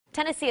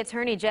Tennessee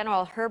Attorney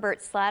General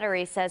Herbert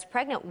Slatery says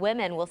pregnant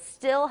women will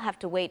still have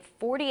to wait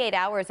 48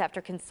 hours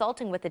after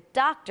consulting with a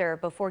doctor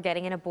before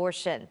getting an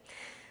abortion.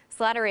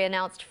 Slatery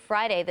announced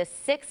Friday the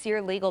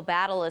 6-year legal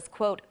battle is,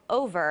 quote,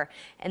 over,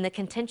 and the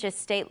contentious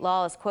state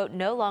law is, quote,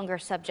 no longer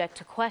subject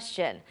to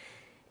question.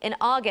 In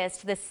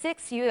August, the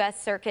 6th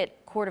U.S. Circuit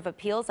Court of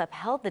Appeals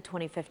upheld the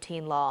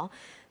 2015 law.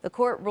 The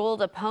court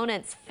ruled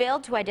opponents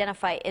failed to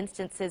identify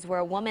instances where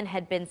a woman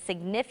had been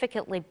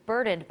significantly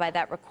burdened by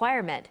that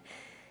requirement.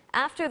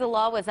 After the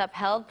law was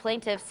upheld,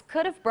 plaintiffs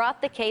could have brought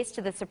the case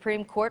to the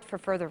Supreme Court for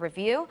further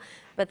review,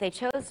 but they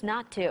chose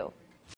not to.